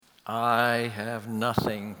I have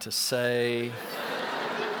nothing to say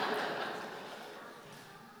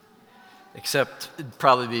except it'd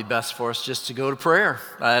probably be best for us just to go to prayer.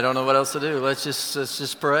 I don't know what else to do. Let's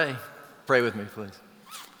just pray. Pray with me, please.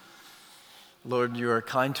 Lord, you are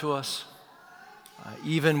kind to us,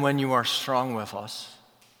 even when you are strong with us,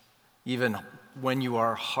 even when you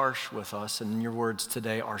are harsh with us, and your words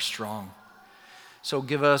today are strong. So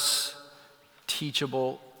give us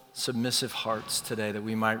teachable, submissive hearts today that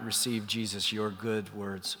we might receive, Jesus, your good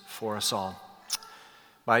words for us all.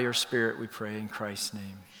 By your Spirit we pray in Christ's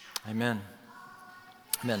name. Amen.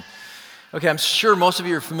 Amen. Okay, I'm sure most of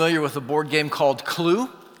you are familiar with a board game called Clue.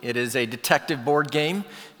 It is a detective board game.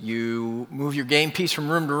 You move your game piece from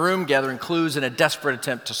room to room, gathering clues in a desperate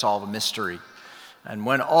attempt to solve a mystery. And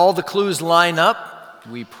when all the clues line up,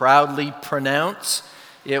 we proudly pronounce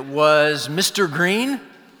it was Mr. Green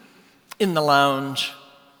in the lounge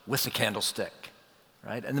with the candlestick,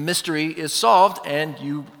 right? And the mystery is solved and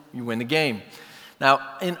you win the game. Now,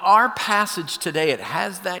 in our passage today, it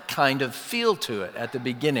has that kind of feel to it at the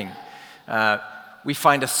beginning. We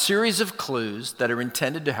find a series of clues that are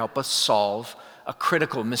intended to help us solve a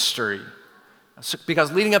critical mystery.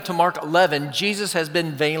 Because leading up to Mark 11, Jesus has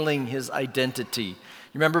been veiling his identity. You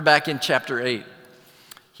remember back in chapter 8,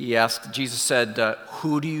 Jesus said,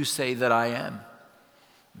 who do you say that I am?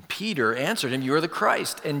 Peter answered him, you are the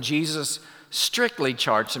Christ. And Jesus strictly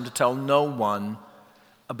charged him to tell no one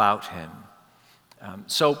about him.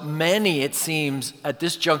 So many, it seems, at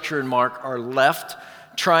this juncture in Mark are left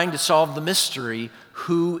trying to solve the mystery,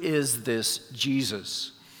 who is this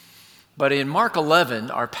Jesus? But in Mark 11,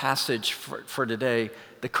 our passage for today,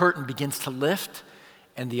 the curtain begins to lift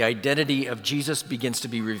and the identity of Jesus begins to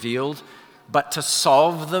be revealed. But to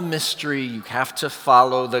solve the mystery, you have to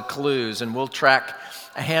follow the clues, and we'll track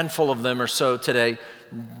a handful of them or so today.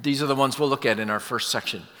 These are the ones we'll look at in our first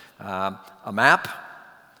section. A map,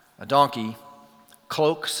 a donkey,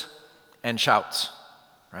 cloaks, and shouts,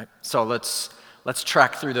 right? So let's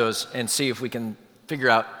track through those and see if we can figure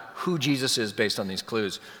out who Jesus is based on these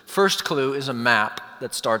clues. First clue is a map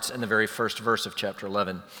that starts in the very first verse of chapter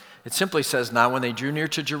 11. It simply says, now when they drew near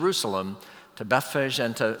to Jerusalem, to Bethphage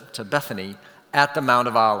and to Bethany, at the Mount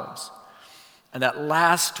of Olives. And that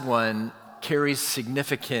last one carries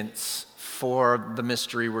significance for the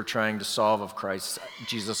mystery we're trying to solve of Christ,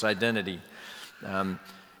 Jesus' identity.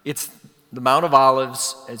 It's the Mount of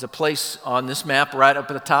Olives is a place on this map right up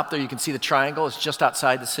at the top there. You can see the triangle. It's just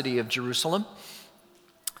outside the city of Jerusalem.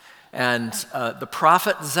 And the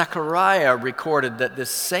prophet Zechariah recorded that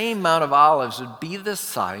this same Mount of Olives would be the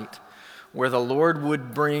site where the Lord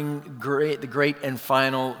would bring the great and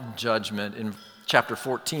final judgment. In chapter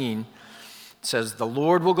 14, it says, the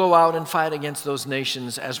Lord will go out and fight against those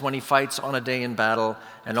nations as when he fights on a day in battle.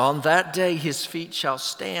 And on that day his feet shall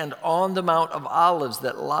stand on the Mount of Olives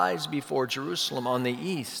that lies before Jerusalem on the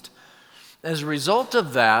east. As a result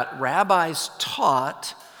of that, rabbis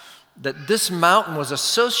taught that this mountain was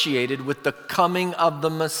associated with the coming of the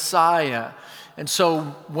Messiah. And so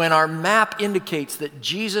when our map indicates that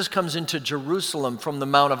Jesus comes into Jerusalem from the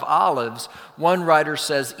Mount of Olives, one writer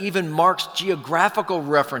says even Mark's geographical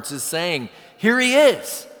reference is saying, here he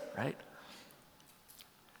is, right?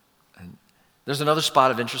 And there's another spot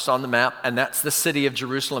of interest on the map, and that's the city of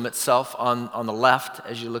Jerusalem itself on the left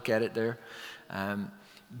as you look at it there.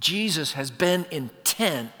 Jesus has been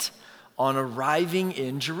intent on arriving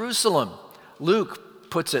in Jerusalem. Luke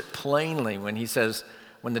puts it plainly when he says,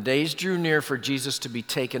 when the days drew near for Jesus to be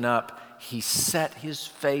taken up, he set his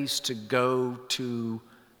face to go to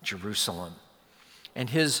Jerusalem. And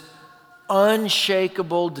his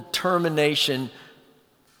unshakable determination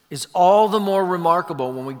is all the more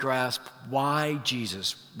remarkable when we grasp why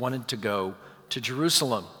Jesus wanted to go to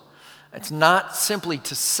Jerusalem. It's not simply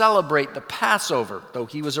to celebrate the Passover, though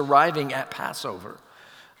he was arriving at Passover.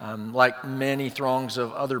 Like many throngs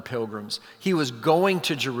of other pilgrims. He was going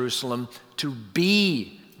to Jerusalem to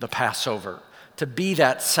be the Passover, to be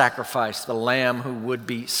that sacrifice, the lamb who would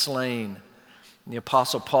be slain. And the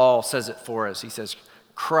Apostle Paul says it for us. He says,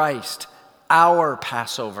 Christ, our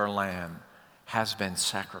Passover lamb, has been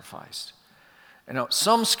sacrificed. You know,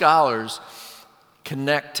 some scholars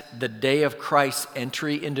connect the day of Christ's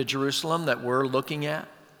entry into Jerusalem that we're looking at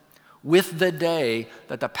with the day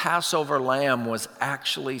that the Passover lamb was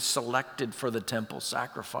actually selected for the temple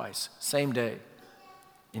sacrifice. Same day,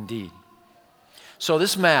 indeed. So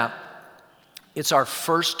this map, it's our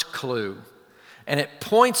first clue, and it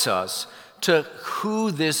points us to who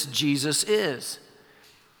this Jesus is.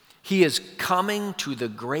 He is coming to the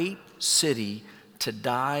great city to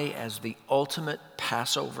die as the ultimate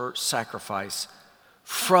Passover sacrifice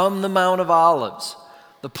from the Mount of Olives,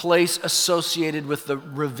 the place associated with the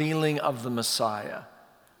revealing of the Messiah,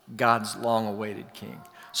 God's long-awaited king.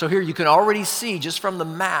 So here you can already see, just from the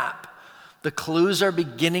map, the clues are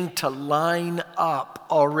beginning to line up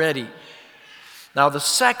already. Now, the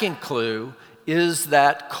second clue is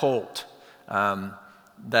that colt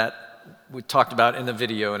that we talked about in the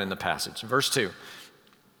video and in the passage. Verse 2,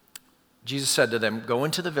 Jesus said to them, "Go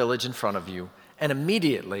into the village in front of you, and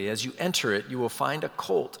immediately as you enter it, you will find a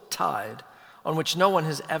colt tied on which no one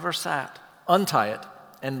has ever sat. Untie it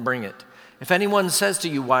and bring it. If anyone says to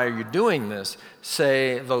you, 'Why are you doing this?'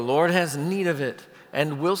 say, 'The Lord has need of it,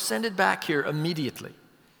 and we'll send it back here immediately.'"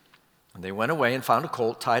 And they went away and found a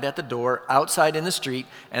colt tied at the door outside in the street,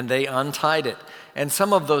 and they untied it. And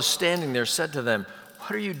some of those standing there said to them,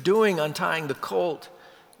 "What are you doing untying the colt?"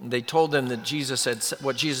 And they told them that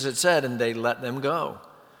what Jesus had said, and they let them go.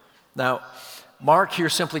 Now, Mark here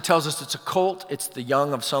simply tells us it's a colt. It's the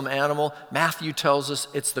young of some animal. Matthew tells us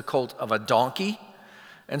it's the colt of a donkey.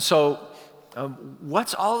 And so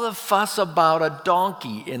what's all the fuss about a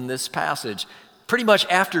donkey in this passage? Pretty much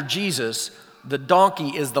after Jesus, the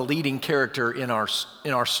donkey is the leading character in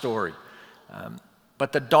our story.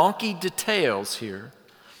 But the donkey details here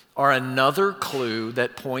are another clue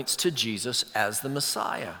that points to Jesus as the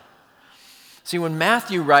Messiah. See, when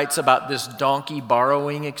Matthew writes about this donkey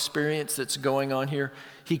borrowing experience that's going on here,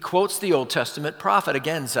 he quotes the Old Testament prophet,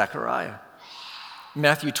 again, Zechariah.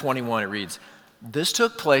 Matthew 21, it reads, "This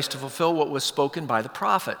took place to fulfill what was spoken by the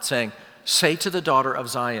prophet, saying, 'Say to the daughter of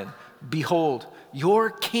Zion, behold,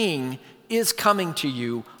 your king is coming to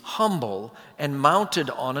you humble and mounted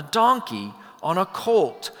on a donkey, on a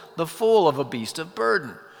colt, the foal of a beast of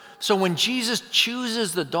burden.'" So when Jesus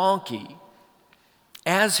chooses the donkey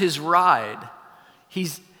as his ride,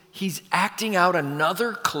 he's acting out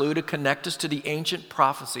another clue to connect us to the ancient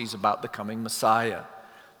prophecies about the coming Messiah,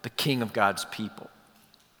 the King of God's people.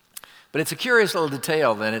 But it's a curious little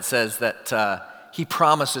detail then. It says that he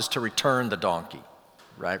promises to return the donkey,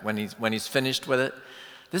 right, when he's finished with it.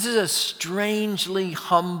 This is a strangely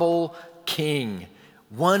humble king,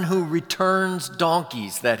 one who returns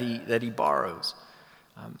donkeys that he borrows.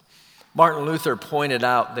 Martin Luther pointed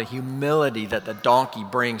out the humility that the donkey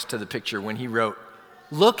brings to the picture when he wrote,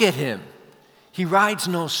 "Look at him. He rides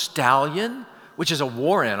no stallion, which is a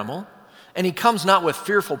war animal, and he comes not with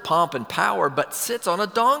fearful pomp and power, but sits on a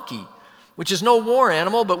donkey, which is no war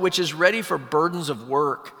animal, but which is ready for burdens of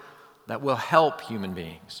work that will help human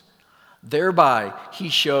beings. Thereby he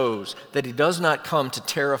shows that he does not come to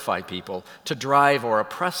terrify people, to drive or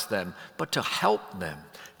oppress them, but to help them,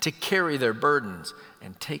 to carry their burdens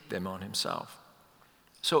and take them on himself."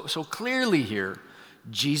 So clearly here,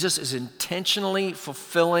 Jesus is intentionally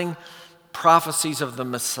fulfilling prophecies of the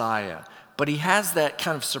Messiah, but he has that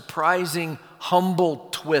kind of surprising, humble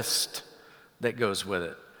twist that goes with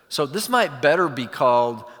it. So this might better be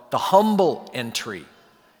called the humble entry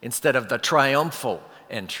instead of the triumphal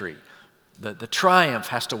entry. The triumph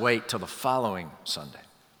has to wait till the following Sunday.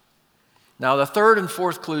 Now, the third and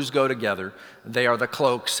fourth clues go together. They are the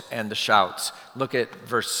cloaks and the shouts. Look at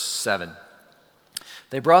verse 7.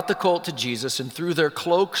 "They brought the colt to Jesus and threw their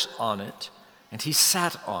cloaks on it, and he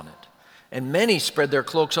sat on it. And many spread their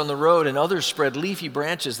cloaks on the road, and others spread leafy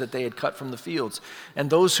branches that they had cut from the fields. And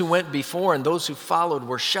those who went before and those who followed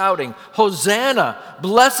were shouting, 'Hosanna!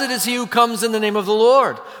 Blessed is he who comes in the name of the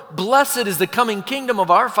Lord. Blessed is the coming kingdom of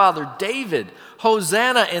our father David.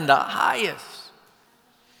 Hosanna in the highest.'"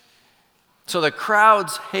 So the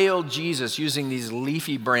crowds hailed Jesus using these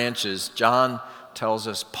leafy branches. John tells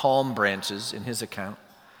us palm branches in his account.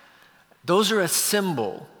 Those are a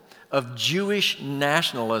symbol of Jewish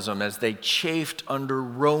nationalism as they chafed under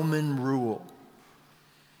Roman rule.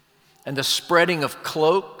 And the spreading of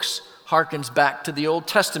cloaks harkens back to the Old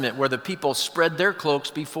Testament, where the people spread their cloaks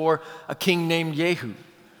before a king named Jehu.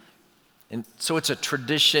 And so it's a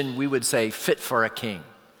tradition, we would say, fit for a king.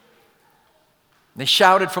 They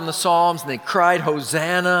shouted from the Psalms and they cried,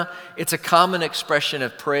 "Hosanna." It's a common expression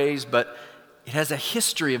of praise, but it has a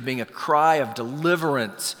history of being a cry of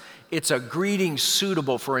deliverance. It's a greeting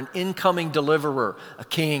suitable for an incoming deliverer, a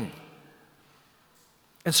king.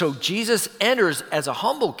 And so Jesus enters as a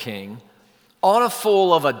humble king on a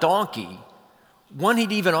foal of a donkey, one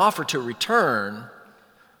he'd even offer to return.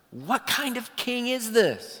 What kind of king is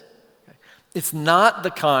this? It's not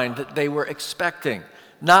the kind that they were expecting,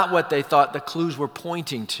 not what they thought the clues were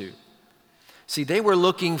pointing to. See, they were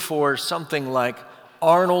looking for something like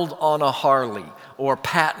Arnold on a Harley or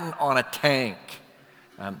Patton on a tank,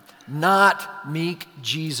 not meek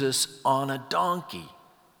Jesus on a donkey.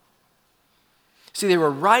 See, they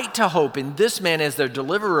were right to hope in this man as their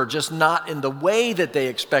deliverer, just not in the way that they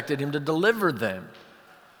expected him to deliver them.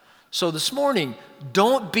 So this morning,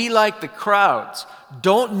 don't be like the crowds.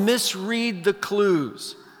 Don't misread the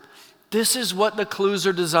clues. This is what the clues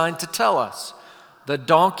are designed to tell us. The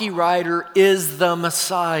donkey rider is the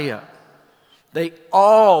Messiah.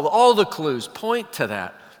 All the clues point to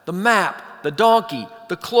that. The map, the donkey,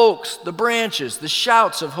 the cloaks, the branches, the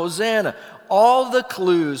shouts of Hosanna, all the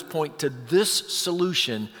clues point to this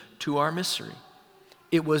solution to our mystery.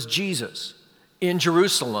 It was Jesus in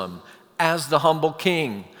Jerusalem as the humble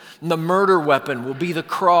king. The murder weapon will be the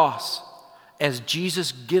cross as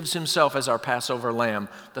Jesus gives himself as our Passover lamb,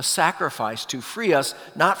 the sacrifice to free us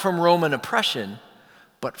not from Roman oppression,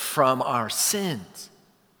 but from our sins.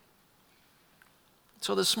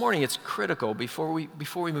 So this morning it's critical before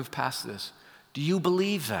we move past this. Do you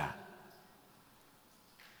believe that?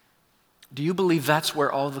 Do you believe that's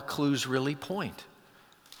where all the clues really point?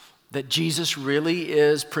 That Jesus really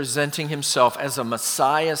is presenting himself as a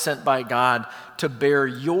Messiah sent by God to bear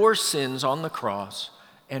your sins on the cross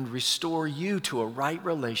and restore you to a right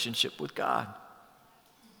relationship with God?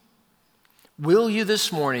 Will you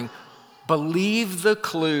this morning believe the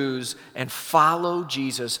clues and follow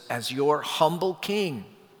Jesus as your humble king?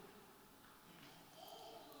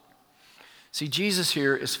 See, Jesus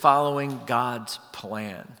here is following God's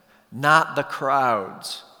plan, not the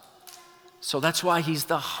crowds. So that's why he's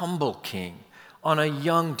the humble king on a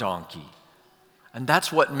young donkey. And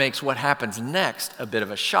that's what makes what happens next a bit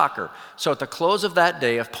of a shocker. So at the close of that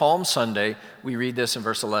day of Palm Sunday, we read this in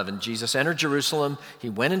verse 11. Jesus entered Jerusalem, he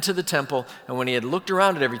went into the temple, and when he had looked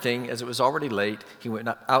around at everything, as it was already late, he went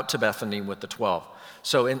out to Bethany with the 12.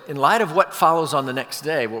 So in light of what follows on the next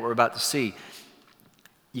day, what we're about to see,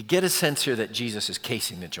 you get a sense here that Jesus is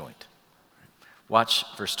casing the joint. Watch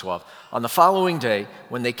verse 12. On the following day,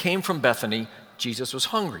 when they came from Bethany, Jesus was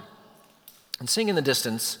hungry. And seeing in the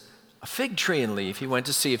distance a fig tree and leaf, he went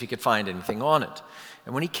to see if he could find anything on it.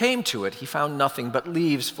 And when he came to it, he found nothing but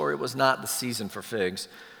leaves, for it was not the season for figs.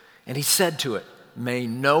 And he said to it, "May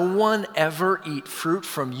no one ever eat fruit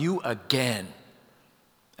from you again."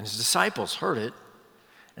 And his disciples heard it.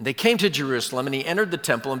 And they came to Jerusalem, and he entered the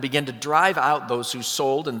temple and began to drive out those who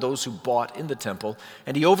sold and those who bought in the temple.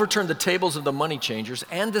 And he overturned the tables of the money changers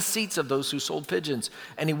and the seats of those who sold pigeons.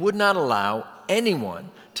 And he would not allow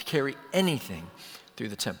anyone to carry anything through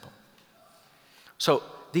the temple. So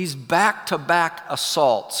these back-to-back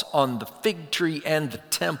assaults on the fig tree and the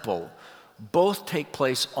temple both take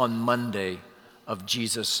place on Monday of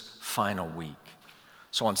Jesus' final week.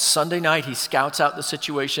 So on Sunday night, he scouts out the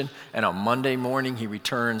situation, and on Monday morning, he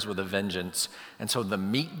returns with a vengeance. And so the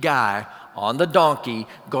meek guy on the donkey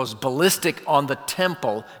goes ballistic on the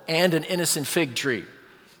temple and an innocent fig tree.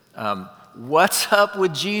 What's up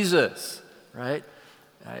with Jesus, right?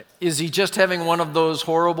 Is he just having one of those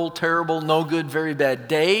horrible, terrible, no good, very bad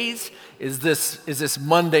days? Is this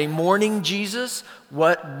Monday morning Jesus?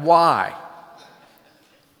 Why?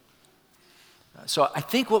 So I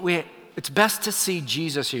think it's best to see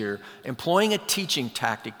Jesus here employing a teaching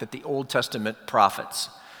tactic that the Old Testament prophets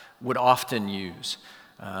would often use.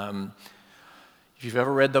 If you've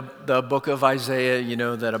ever read the book of Isaiah, you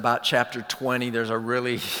know that about chapter 20, there's a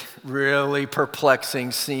really, really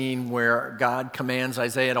perplexing scene where God commands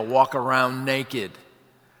Isaiah to walk around naked.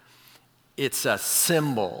 It's a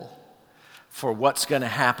symbol for what's going to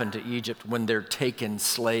happen to Egypt when they're taken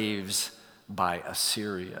slaves by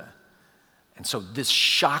Assyria. And so this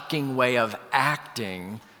shocking way of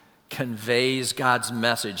acting conveys God's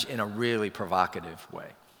message in a really provocative way.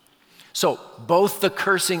 So both the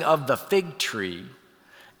cursing of the fig tree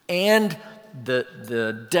and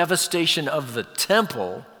the devastation of the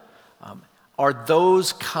temple are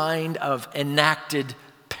those kind of enacted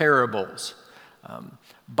parables.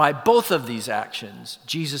 By both of these actions,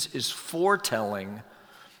 Jesus is foretelling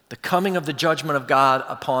the coming of the judgment of God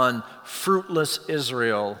upon fruitless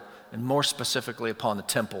Israel, and more specifically upon the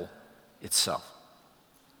temple itself.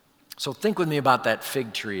 So think with me about that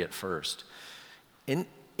fig tree at first. In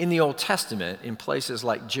the Old Testament, in places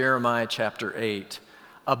like Jeremiah chapter 8,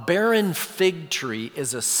 a barren fig tree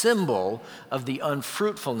is a symbol of the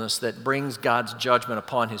unfruitfulness that brings God's judgment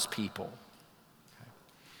upon his people.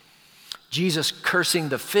 Jesus cursing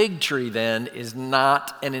the fig tree then is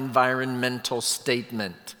not an environmental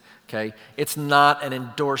statement, okay? It's not an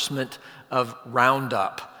endorsement of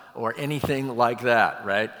Roundup or anything like that,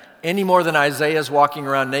 right? Any more than Isaiah's walking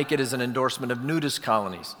around naked is an endorsement of nudist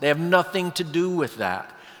colonies. They have nothing to do with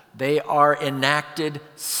that. They are enacted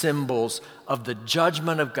symbols of the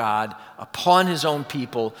judgment of God upon his own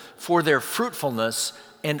people for their fruitfulness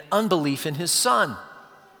and unbelief in his Son.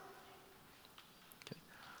 Okay.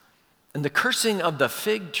 And the cursing of the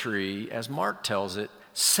fig tree, as Mark tells it,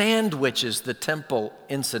 sandwiches the temple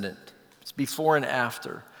incident. It's before and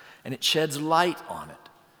after, and it sheds light on it.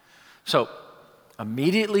 So,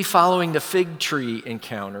 immediately following the fig tree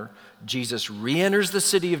encounter, Jesus re-enters the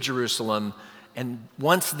city of Jerusalem, and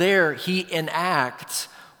once there, he enacts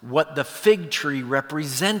what the fig tree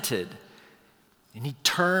represented. And he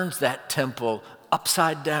turns that temple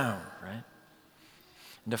upside down, right?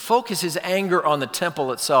 And to focus his anger on the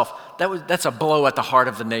temple itself, that's a blow at the heart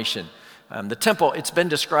of the nation. The temple, it's been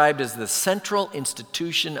described as the central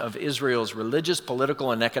institution of Israel's religious,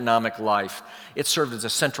 political, and economic life. It served as a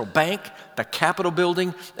central bank, the Capitol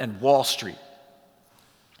building, and Wall Street.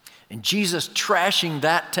 And Jesus trashing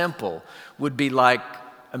that temple would be like,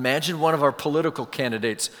 imagine one of our political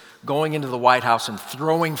candidates going into the White House and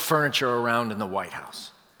throwing furniture around in the White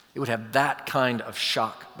House. It would have that kind of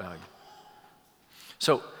shock value.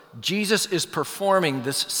 So Jesus is performing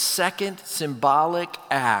this second symbolic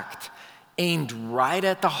act aimed right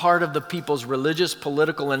at the heart of the people's religious,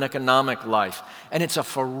 political, and economic life. And it's a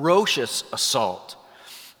ferocious assault.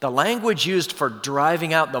 The language used for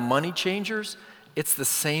driving out the money changers, it's the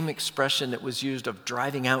same expression that was used of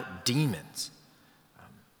driving out demons.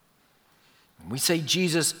 We say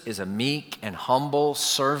Jesus is a meek and humble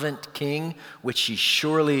servant king, which he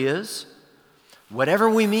surely is. Whatever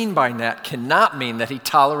we mean by that cannot mean that he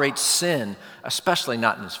tolerates sin, especially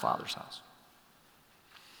not in his Father's house.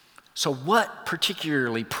 So what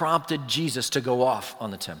particularly prompted Jesus to go off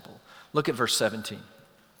on the temple? Look at verse 17.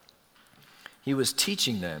 He was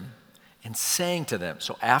teaching them and saying to them,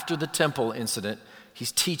 so after the temple incident,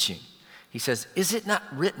 he's teaching. He says, is it not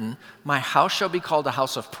written, my house shall be called a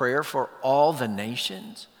house of prayer for all the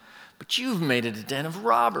nations? But you've made it a den of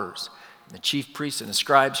robbers. And the chief priests and the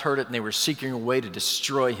scribes heard it, and they were seeking a way to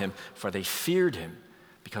destroy him, for they feared him,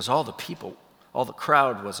 because all the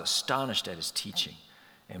crowd was astonished at his teaching.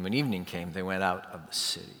 And when evening came, they went out of the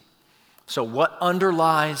city. So what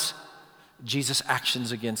underlies Jesus'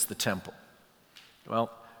 actions against the temple? Well,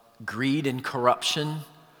 greed and corruption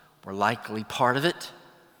were likely part of it.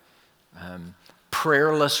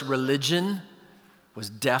 Prayerless religion was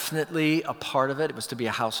definitely a part of it. It was to be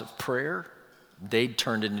a house of prayer. They'd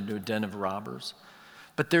turned it into a den of robbers.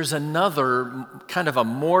 But there's another kind of a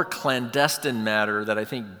more clandestine matter that I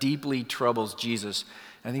think deeply troubles Jesus.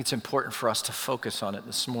 I think it's important for us to focus on it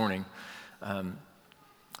this morning.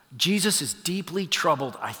 Jesus is deeply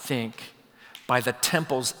troubled, I think, by the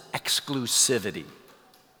temple's exclusivity.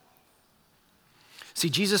 See,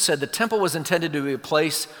 Jesus said the temple was intended to be a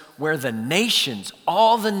place where the nations,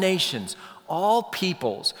 all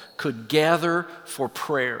peoples could gather for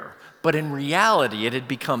prayer. But in reality, it had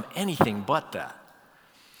become anything but that.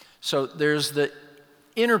 So there's the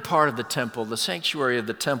inner part of the temple, the sanctuary of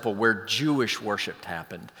the temple, where Jewish worship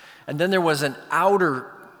happened. And then there was an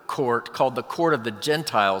outer court called the court of the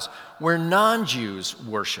Gentiles, where non-Jews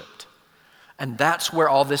worshiped. And that's where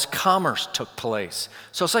all this commerce took place.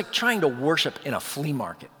 So it's like trying to worship in a flea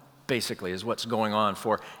market, basically, is what's going on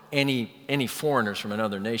for any foreigners from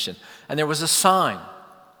another nation. And there was a sign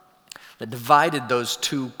that divided those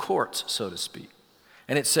two courts, so to speak.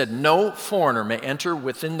 And it said, no foreigner may enter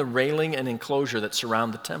within the railing and enclosure that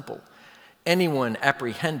surround the temple. Anyone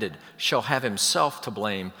apprehended shall have himself to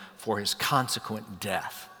blame for his consequent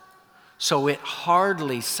death. So it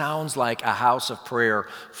hardly sounds like a house of prayer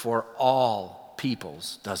for all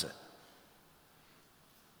peoples, does it?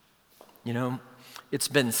 You know, it's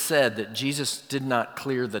been said that Jesus did not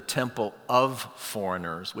clear the temple of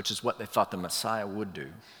foreigners, which is what they thought the Messiah would do,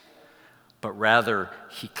 but rather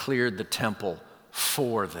he cleared the temple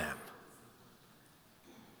for them.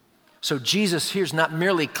 So Jesus here's not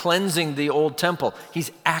merely cleansing the old temple,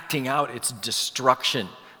 he's acting out its destruction.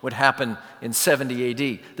 Would happen in 70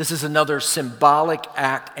 AD. This is another symbolic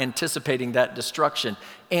act anticipating that destruction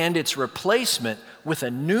and its replacement with a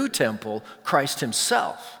new temple, Christ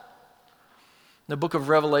himself. In the book of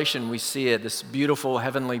Revelation, we see it, this beautiful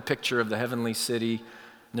heavenly picture of the heavenly city.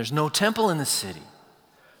 And there's no temple in the city,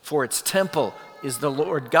 for its temple is the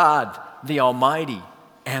Lord God, the Almighty,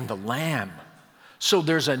 and the Lamb. So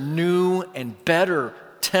there's a new and better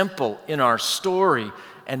temple in our story.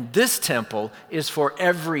 And this temple is for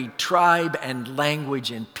every tribe and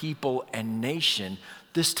language and people and nation.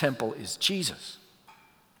 This temple is Jesus.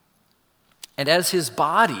 And as his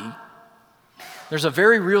body, there's a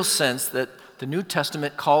very real sense that the New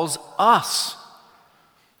Testament calls us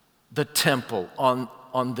the temple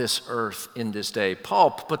on this earth in this day.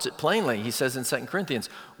 Paul puts it plainly. He says in 2 Corinthians,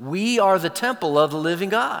 we are the temple of the living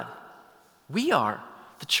God. We are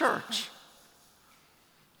the church.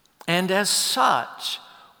 And as such,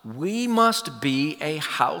 we must be a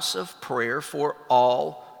house of prayer for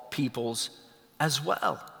all peoples as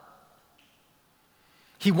well.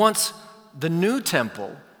 He wants the new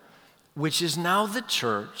temple, which is now the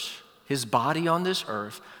church, his body on this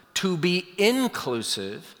earth, to be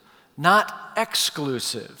inclusive, not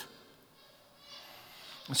exclusive.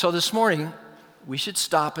 And so this morning, we should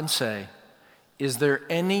stop and say, is there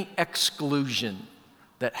any exclusion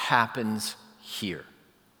that happens here?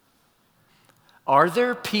 Are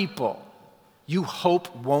there people you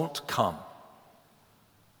hope won't come?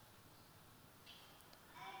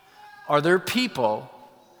 Are there people,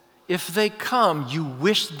 if they come, you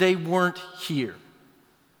wish they weren't here?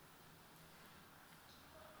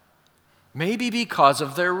 Maybe because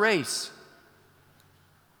of their race.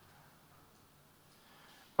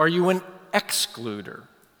 Are you an excluder,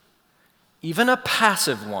 even a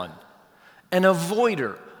passive one, an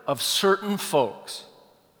avoider of certain folks?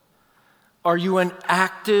 Are you an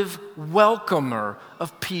active welcomer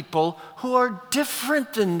of people who are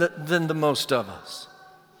different than the most of us?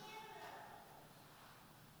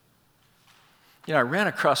 You know, I ran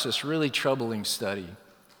across this really troubling study.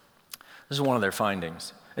 This is one of their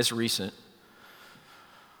findings. It's recent.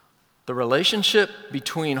 The relationship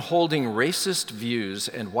between holding racist views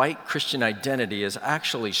and white Christian identity is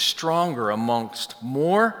actually stronger amongst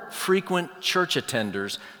more frequent church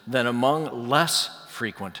attenders than among less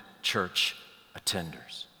frequent church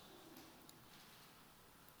attenders.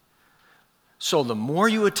 So the more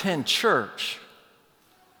you attend church,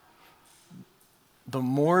 the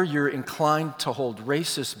more you're inclined to hold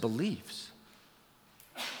racist beliefs.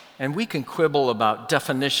 And we can quibble about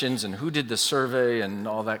definitions and who did the survey and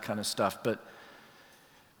all that kind of stuff, but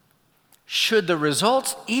should the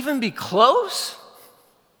results even be close?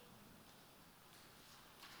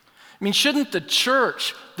 I mean, shouldn't the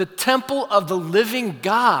church, the temple of the living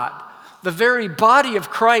God, the very body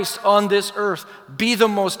of Christ on this earth, be the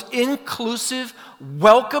most inclusive,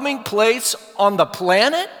 welcoming place on the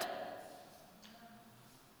planet?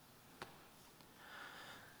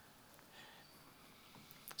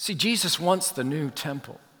 See, Jesus wants the new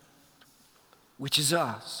temple, which is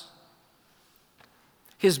us,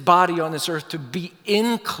 his body on this earth, to be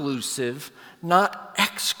inclusive, not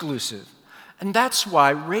exclusive. And that's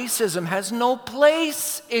why racism has no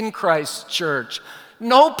place in Christ's church.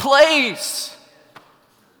 No place.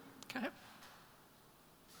 Okay?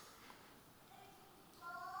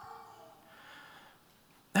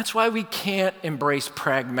 That's why we can't embrace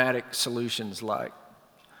pragmatic solutions like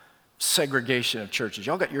segregation of churches.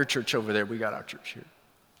 Y'all got your church over there, we got our church here.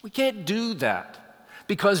 We can't do that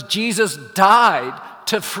because Jesus died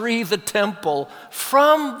to free the temple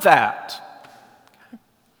from that. Okay.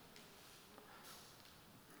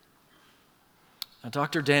 Now,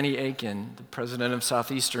 Dr. Danny Akin, the president of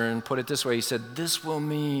Southeastern, put it this way. He said, "This will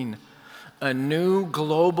mean a new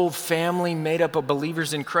global family made up of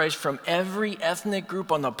believers in Christ from every ethnic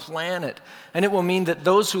group on the planet. And it will mean that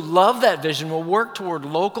those who love that vision will work toward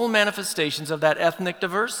local manifestations of that ethnic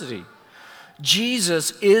diversity.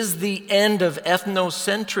 Jesus is the end of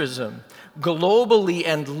ethnocentrism, globally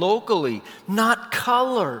and locally, not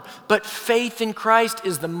color, but faith in Christ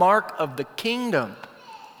is the mark of the kingdom."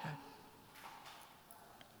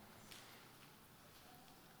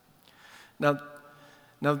 Okay.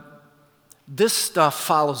 Now, this stuff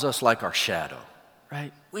follows us like our shadow,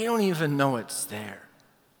 right? We don't even know it's there.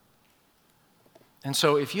 And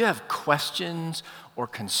so if you have questions or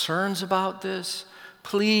concerns about this,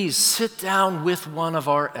 please sit down with one of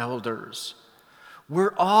our elders.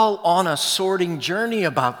 We're all on a sorting journey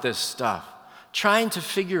about this stuff, trying to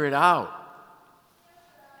figure it out.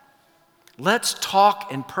 Let's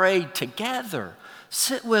talk and pray together.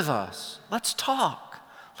 Sit with us. Let's talk.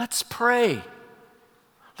 Let's pray.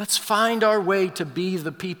 Let's find our way to be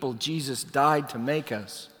the people Jesus died to make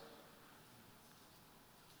us.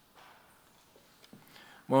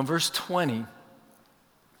 Well, in verse 20,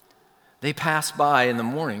 they passed by in the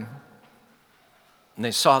morning, and they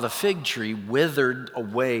saw the fig tree withered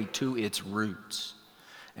away to its roots.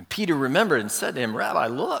 And Peter remembered and said to him, "Rabbi,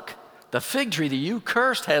 look, the fig tree that you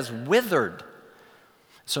cursed has withered."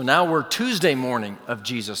 So now we're Tuesday morning of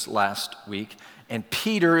Jesus last week, and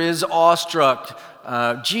Peter is awestruck.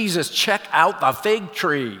 Jesus, check out the fig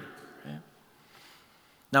tree. Okay.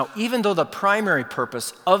 Now, even though the primary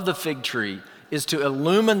purpose of the fig tree is to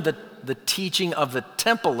illumine the teaching of the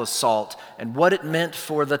temple assault and what it meant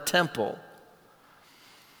for the temple,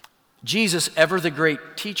 Jesus, ever the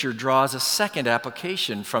great teacher, draws a second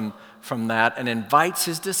application from that and invites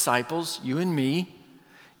his disciples, you and me,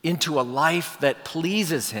 into a life that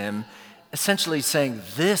pleases him, essentially saying,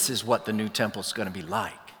 this is what the new temple is going to be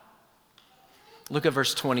like. Look at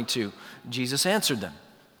verse 22. Jesus answered them,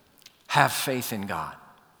 "Have faith in God."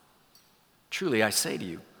 Truly, I say to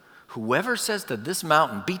you, whoever says to this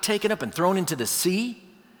mountain, be taken up and thrown into the sea,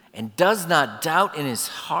 and does not doubt in his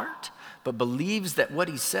heart, but believes that what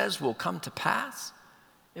he says will come to pass,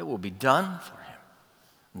 it will be done for him.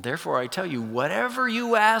 And therefore, I tell you, whatever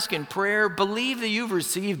you ask in prayer, believe that you've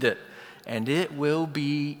received it, and it will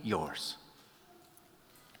be yours.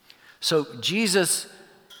 So Jesus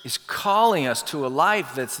is calling us to a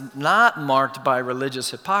life that's not marked by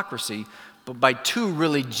religious hypocrisy, but by two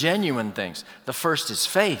really genuine things. The first is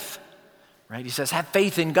faith, right? He says, have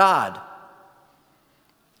faith in God.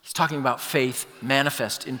 He's talking about faith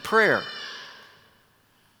manifest in prayer.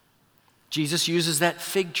 Jesus uses that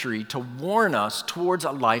fig tree to warn us towards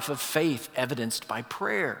a life of faith evidenced by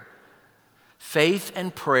prayer. Faith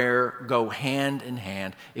and prayer go hand in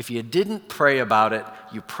hand. If you didn't pray about it,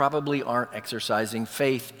 you probably aren't exercising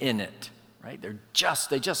faith in it, right?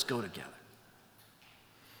 They just go together.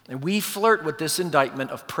 And we flirt with this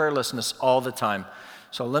indictment of prayerlessness all the time.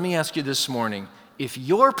 So let me ask you this morning, if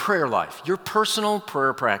your prayer life, your personal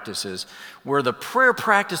prayer practices, were the prayer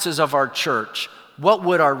practices of our church, what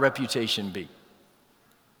would our reputation be?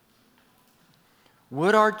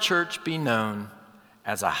 Would our church be known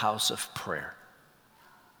as a house of prayer?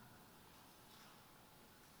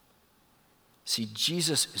 See,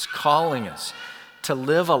 Jesus is calling us to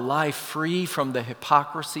live a life free from the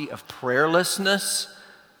hypocrisy of prayerlessness,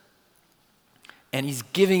 and he's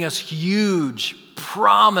giving us huge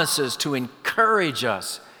promises to encourage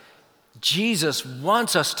us. Jesus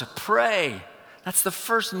wants us to pray. That's the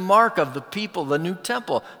first mark of the people, the new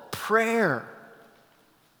temple, prayer,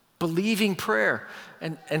 believing prayer.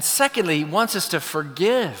 And secondly, he wants us to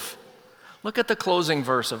forgive. Look at the closing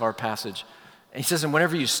verse of our passage. And he says, and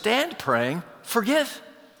whenever you stand praying, forgive.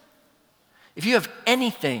 If you have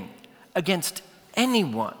anything against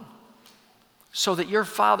anyone, so that your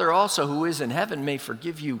Father also who is in heaven may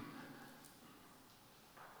forgive you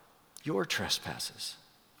your trespasses.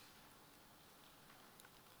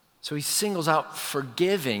 So he singles out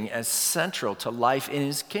forgiving as central to life in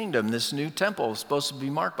his kingdom. This new temple is supposed to be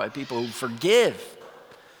marked by people who forgive.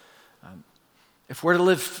 If we're to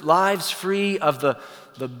live lives free of the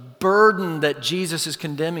burden that Jesus is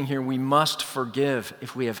condemning here, we must forgive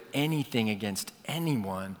if we have anything against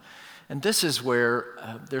anyone. And this is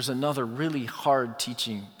where there's another really hard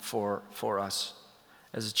teaching for us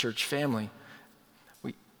as a church family.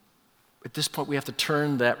 At this point, we have to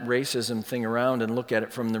turn that racism thing around and look at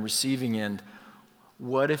it from the receiving end.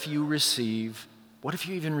 What if you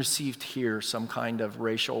even received here some kind of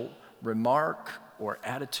racial remark or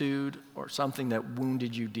attitude or something that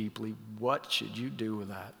wounded you deeply? What should you do with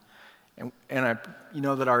that? And I,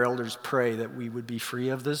 that our elders pray that we would be free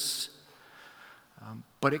of this.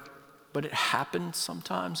 But it happens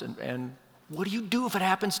sometimes. And what do you do if it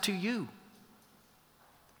happens to you?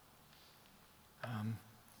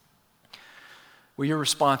 Well, your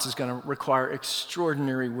response is going to require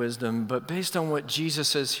extraordinary wisdom, but based on what Jesus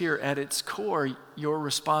says here, at its core, your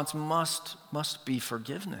response must be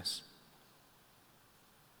forgiveness.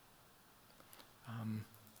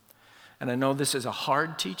 And I know this is a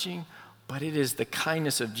hard teaching, but it is the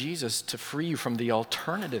kindness of Jesus to free you from the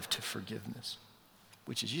alternative to forgiveness,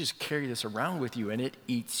 which is you just carry this around with you and it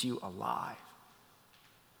eats you alive.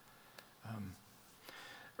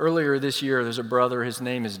 Earlier this year, there's a brother, his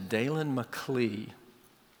name is Dalen McClee,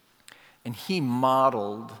 and he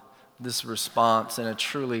modeled this response in a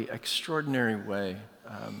truly extraordinary way.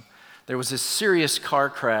 There was this serious car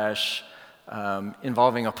crash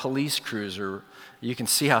involving a police cruiser. You can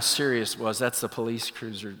see how serious it was. That's the police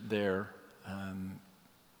cruiser there,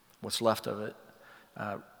 what's left of it.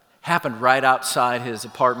 Happened right outside his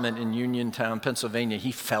apartment in Uniontown, Pennsylvania.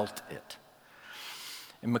 He felt it.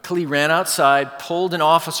 And McClee ran outside, pulled an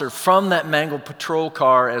officer from that mangled patrol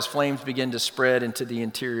car as flames began to spread into the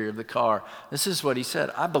interior of the car. This is what he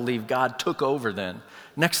said. I believe God took over then.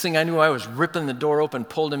 Next thing I knew, I was ripping the door open,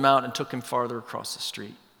 pulled him out, and took him farther across the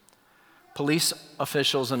street. Police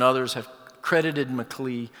officials and others have credited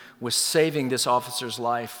McClee with saving this officer's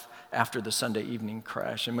life after the Sunday evening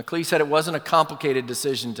crash. And McClee said it wasn't a complicated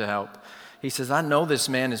decision to help. He says, I know this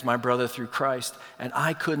man is my brother through Christ, and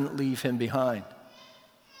I couldn't leave him behind.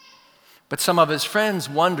 But some of his friends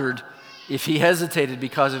wondered if he hesitated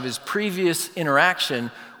because of his previous interaction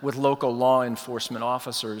with local law enforcement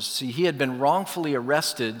officers. See, he had been wrongfully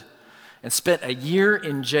arrested and spent a year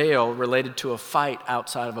in jail related to a fight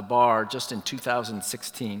outside of a bar just in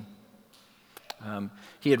 2016.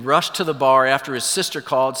 He had rushed to the bar after his sister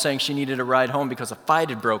called saying she needed a ride home because a fight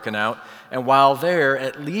had broken out. And while there,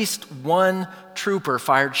 at least one trooper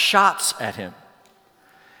fired shots at him.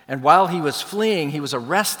 And while he was fleeing, he was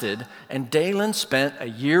arrested, and Dalen spent a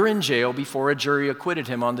year in jail before a jury acquitted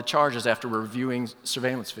him on the charges after reviewing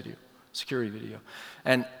surveillance video, security video.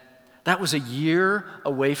 And that was a year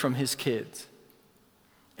away from his kids,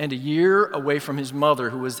 and a year away from his mother,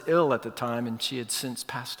 who was ill at the time, and she had since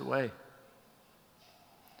passed away.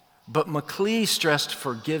 But McLee stressed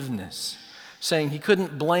forgiveness, saying he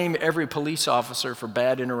couldn't blame every police officer for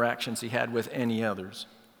bad interactions he had with any others.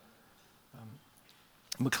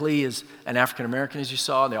 McLee is an African American, as you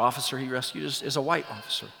saw, and the officer he rescued is a white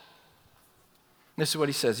officer. This is what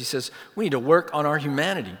he says. He says, we need to work on our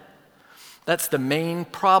humanity. That's the main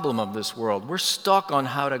problem of this world. We're stuck on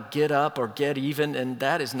how to get up or get even, and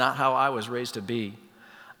that is not how I was raised to be.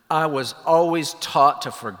 I was always taught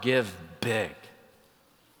to forgive big.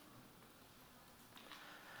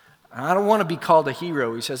 I don't want to be called a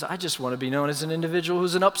hero. He says, I just want to be known as an individual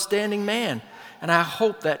who's an upstanding man. And I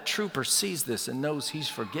hope that trooper sees this and knows he's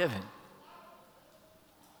forgiven.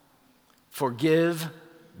 Forgive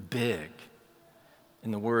big, in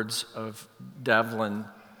the words of Devlin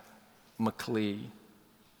McLee.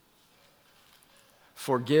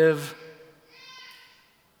 Forgive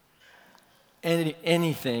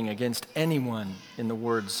anything against anyone, in the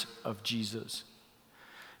words of Jesus.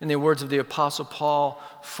 In the words of the Apostle Paul,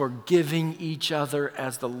 forgiving each other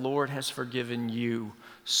as the Lord has forgiven you,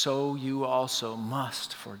 so you also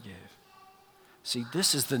must forgive. See,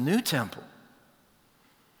 this is the new temple.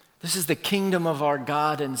 This is the kingdom of our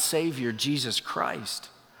God and Savior, Jesus Christ.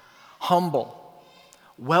 Humble,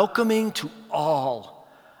 welcoming to all,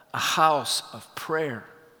 a house of prayer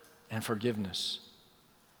and forgiveness.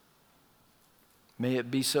 May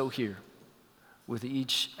it be so here with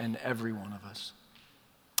each and every one of us.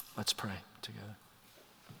 Let's pray together.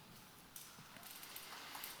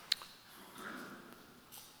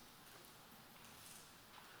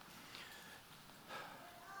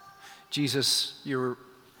 Jesus, your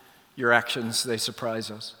actions, they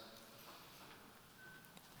surprise us.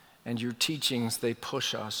 And your teachings, they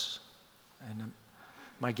push us. And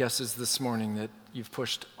my guess is this morning that you've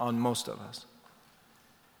pushed on most of us.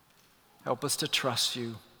 Help us to trust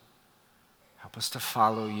you. Help us to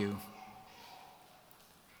follow you.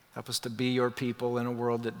 Help us to be your people in a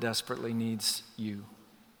world that desperately needs you.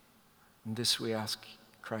 And this we ask,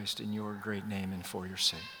 Christ, in your great name and for your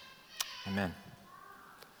sake. Amen.